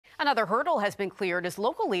Another hurdle has been cleared as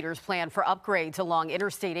local leaders plan for upgrades along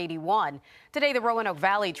Interstate 81. Today, the Roanoke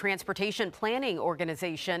Valley Transportation Planning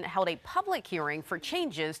Organization held a public hearing for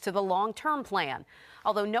changes to the long-term plan.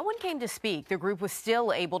 Although no one came to speak, the group was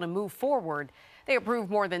still able to move forward. They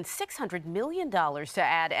approved more than $600 million to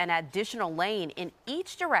add an additional lane in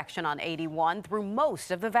each direction on 81 through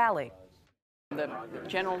most of the valley. The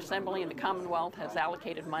General Assembly in the Commonwealth has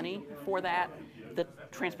allocated money for that. The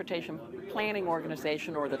Transportation Planning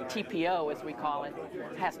Organization, or the TPO as we call it,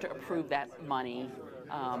 has to approve that money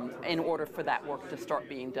in order for that work to start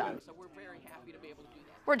being done. So we're very happy to be able to do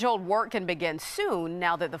that. We're told work can begin soon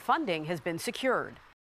now that the funding has been secured.